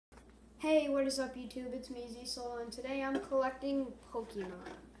Hey, what is up, YouTube? It's me, Z-Solo, and today I'm collecting Pokemon.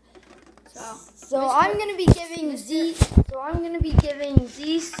 So I'm gonna be giving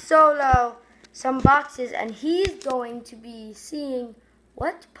Z-Solo some boxes, and he's going to be seeing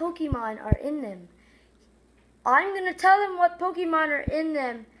what Pokemon are in them. I'm gonna tell him what Pokemon are in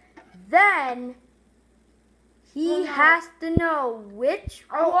them. Then he has to know which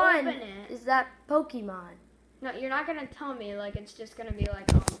one is that Pokemon. No, you're not gonna tell me. Like, it's just gonna be like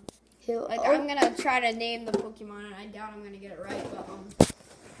I'm gonna try to name the Pokemon, and I doubt I'm gonna get it right. But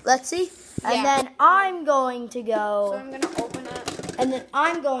let's see. Yeah. And then I'm going to go. So I'm gonna open it. And then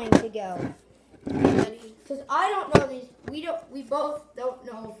I'm going to go. Because I don't know these. We both don't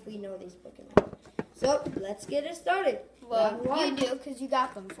know if we know these Pokemon. So let's get it started. Well, you do, because you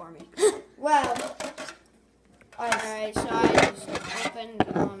got them for me. Well. Alright, so I just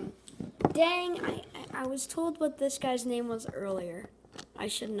opened. Dang, I was told what this guy's name was earlier. I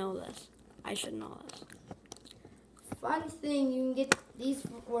should know this. Fun thing, you can get these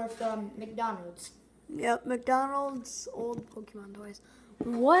were from McDonald's. Yep, McDonald's old Pokemon toys.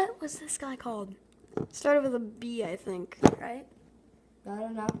 What was this guy called? Started with a B, I think, right? I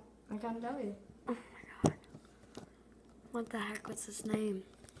don't know. I can't tell you. Oh my god. What the heck was his name?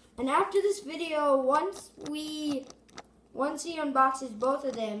 And after this video, once he unboxes both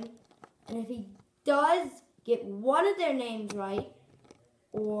of them, and if he does get one of their names right,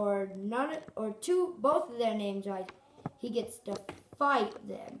 or both of their names right, he gets to fight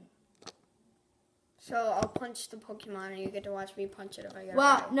them. So I'll punch the Pokemon, and you get to watch me punch it if I get it right.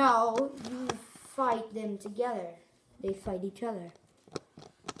 Well, no, you fight them together. They fight each other.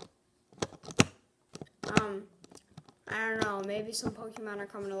 I don't know. Maybe some Pokemon are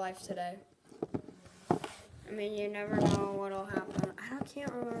coming to life today. I mean, you never know what'll happen. I can't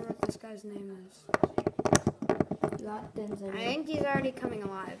remember what this guy's name is. I think he's already coming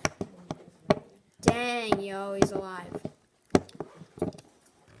alive. Dang, yo, he's alive.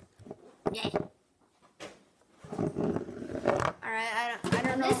 Yeah. Alright, I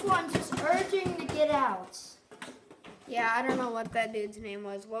don't know. This one's just urging to get out. Yeah, I don't know what that dude's name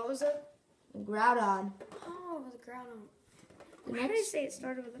was. What was it? Groudon. Oh, it was Groudon. Why did I say it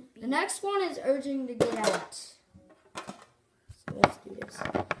started with a B? The next one is urging to get out. So let's do this.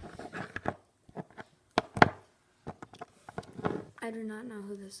 I do not know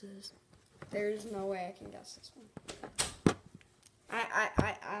who this is. There's no way I can guess this one.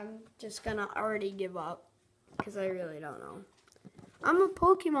 I'm just gonna already give up because I really don't know. I'm a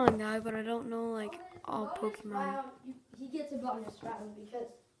Pokemon guy, but I don't know like all Pokemon. Round, he gets a bonus round because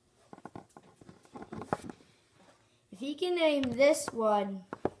if he can name this one,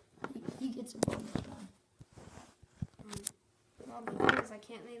 he gets a bonus round. Well, the thing is, I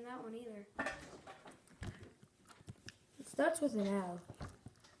can't name that one either. It starts with an L.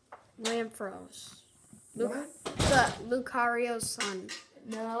 Lampros. Lucario's son.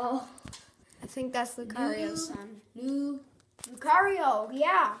 No. I think that's Lucario's son. Lucario,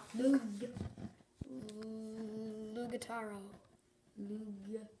 yeah. Lugataro.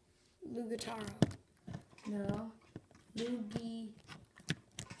 Lugataro. No. Lugiman.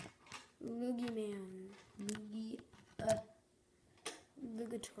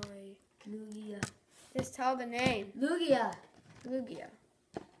 Lugatory. Lugia. Just tell the name. Lugia. Lugio.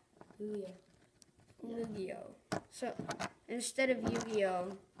 So instead of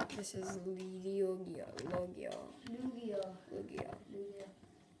Yu-Gi-Oh, this is Lugio.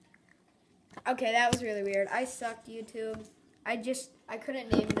 Okay, that was really weird. I sucked, YouTube. I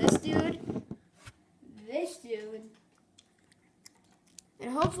couldn't name this dude.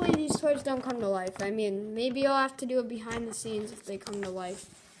 And hopefully these toys don't come to life. I mean, maybe I'll have to do a behind the scenes if they come to life.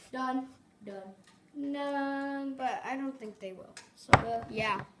 Done. No, but I don't think they will. So,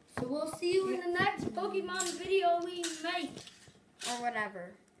 yeah. So we'll see you in the next Pokemon video we make. Or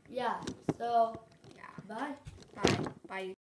whatever. Yeah, so